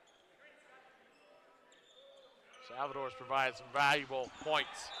 Salvador's provided some valuable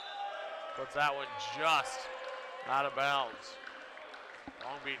points. Puts that one just out of bounds.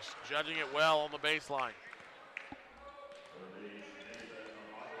 Long Beach judging it well on the baseline.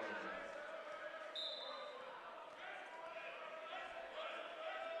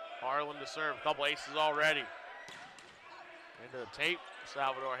 Harlan to serve, a couple aces already. Into the tape,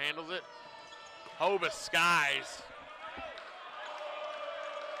 Salvador handles it. Hobus skies.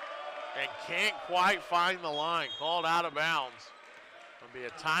 And can't quite find the line, called out of bounds. It'll be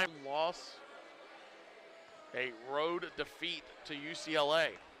a time loss, a road defeat to UCLA.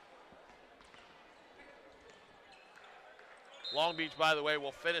 Long Beach, by the way,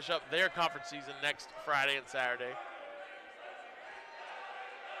 will finish up their conference season next Friday and Saturday.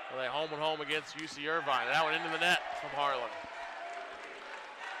 Well, they home and home against UC Irvine. That one into the net from Harlan.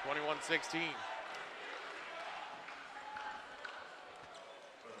 21-16.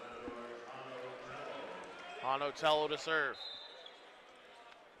 Honotello to serve.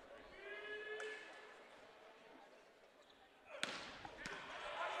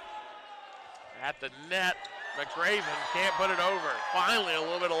 At the net, McRaven can't put it over. Finally, a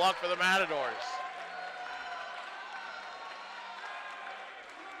little bit of luck for the Matadors.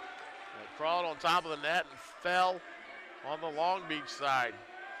 They crawled on top of the net and fell on the Long Beach side.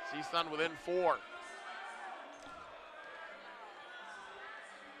 CSUN within 4.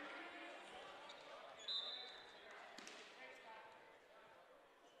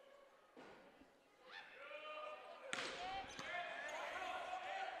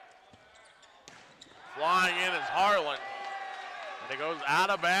 Flying in is Harlan, and it goes out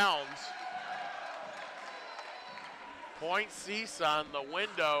of bounds. Point CSUN, the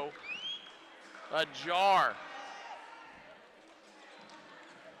window ajar.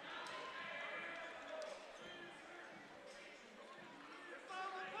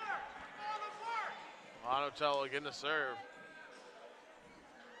 Honotello again to serve.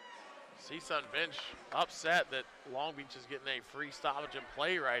 CSUN bench upset that Long Beach is getting a free stoppage and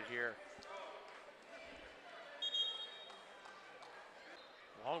play right here.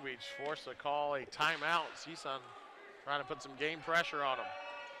 Long Beach forced to call a timeout. CSUN trying to put some game pressure on them.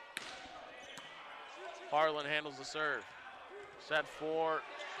 Harlan handles the serve. Set for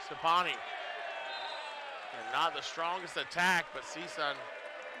Stepani. And not the strongest attack, but CSUN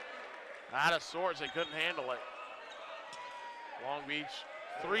out of sorts. They couldn't handle it. Long Beach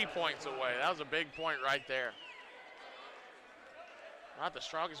 3 points away. That was a big point right there. Not the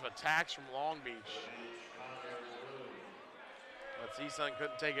strongest of attacks from Long Beach. But CSUN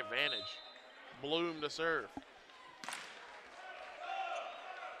couldn't take advantage. Bloom to serve.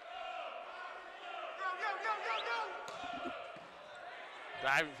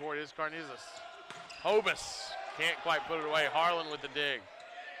 Diving for it is Carnizas. Hobus can't quite put it away. Harlan with the dig.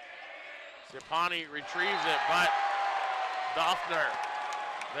 Stepani retrieves it, but Doffner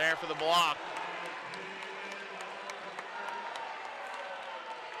there for the block.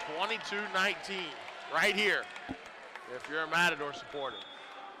 22-19 right here if you're a Matador supporter.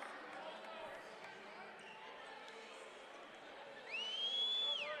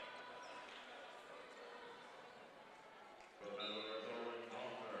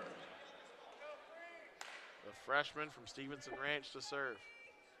 The freshman from Stevenson Ranch to serve.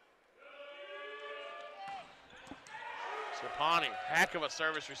 Stepani, heck of a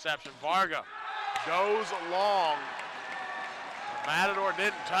service reception. Varga goes long. The Matador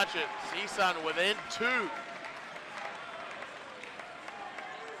didn't touch it. CSUN within 2.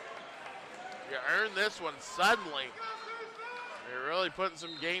 You earn this one suddenly. You're really putting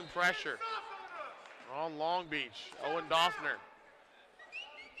some game pressure on Long Beach. Owen Doffner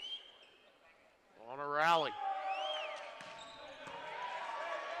on a rally.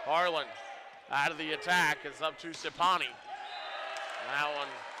 Harlan out of the attack. It's up to Stepani. That one,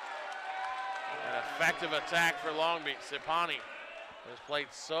 an effective attack for Long Beach. Stepani has played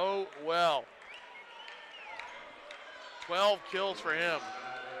so well. 12 kills for him.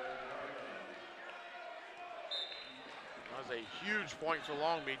 That was a huge point for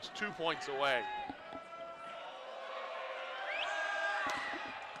Long Beach, 2 points away.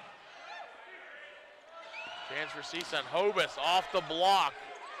 Chance for CSUN. Hobus off the block.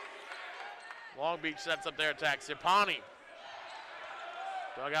 Long Beach sets up their attack. Stepani.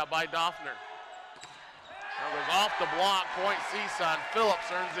 Dug out by Doffner. That was off the block. Point CSUN. Phillips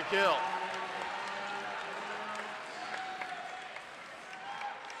earns the kill.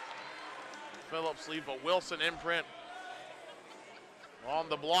 Phillips leave a Wilson imprint on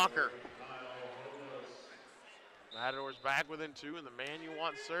the blocker. Matador's back within 2, and the man you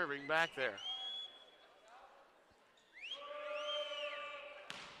want serving back there.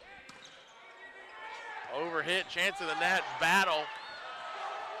 Overhit, chance of the net, battle.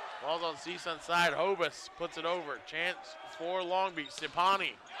 Ball's on CSUN side. Hobus puts it over. Chance for Long Beach.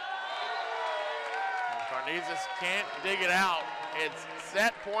 Stepani. And Carnizas can't dig it out. It's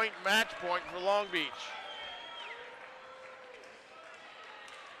set point, match point for Long Beach.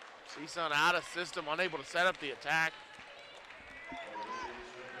 CSUN out of system, unable to set up the attack.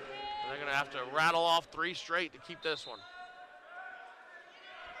 They're going to have to rattle off 3 straight to keep this one.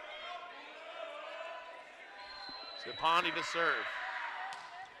 Stepani to serve.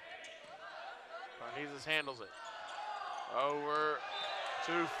 Jesus handles it. Over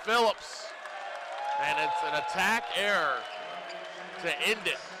to Phillips. And it's an attack error to end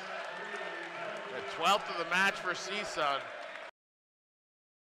it. The 12th of the match for CSUN.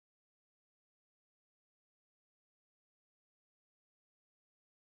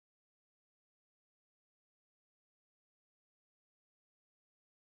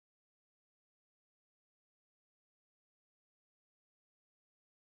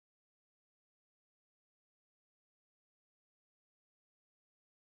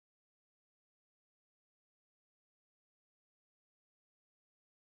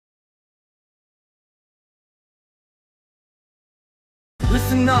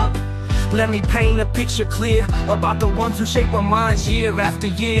 Listen up, let me paint a picture clear about the ones who shape our minds year after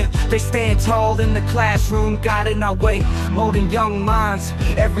year. They stand tall in the classroom, guiding our way, molding young minds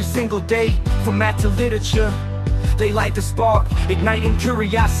every single day. From math to literature, they light the spark, igniting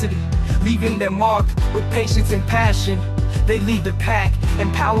curiosity, leaving their mark with patience and passion. They lead the pack,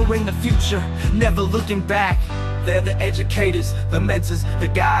 empowering the future, never looking back. They're the educators, the mentors, the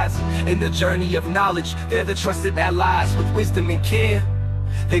guides in the journey of knowledge. They're the trusted allies with wisdom and care.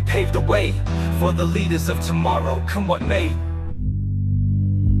 They pave the way for the leaders of tomorrow, come what may.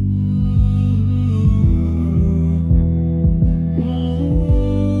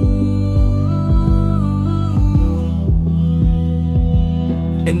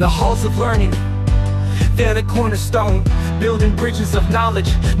 In the halls of learning, they're the cornerstone, building bridges of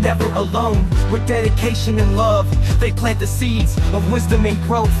knowledge, never alone. With dedication and love, they plant the seeds of wisdom and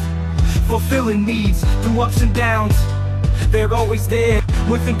growth, fulfilling needs through ups and downs. They're always there,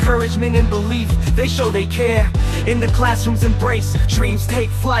 with encouragement and belief, they show they care. In the classroom's embrace, dreams take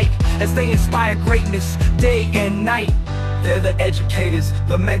flight, as they inspire greatness, day and night. They're the educators,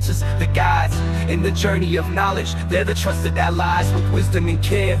 the mentors, the guides in the journey of knowledge. They're the trusted allies with wisdom and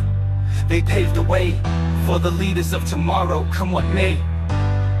care. They pave the way for the leaders of tomorrow, come what may.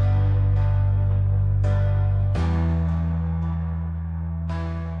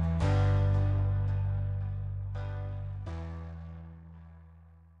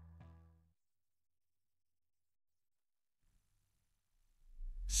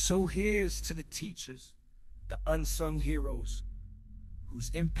 So here's to the teachers, the unsung heroes, whose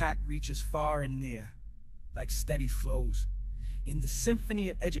impact reaches far and near, like steady flows. In the symphony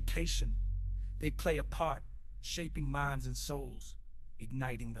of education, they play a part, shaping minds and souls,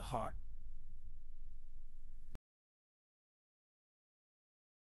 igniting the heart.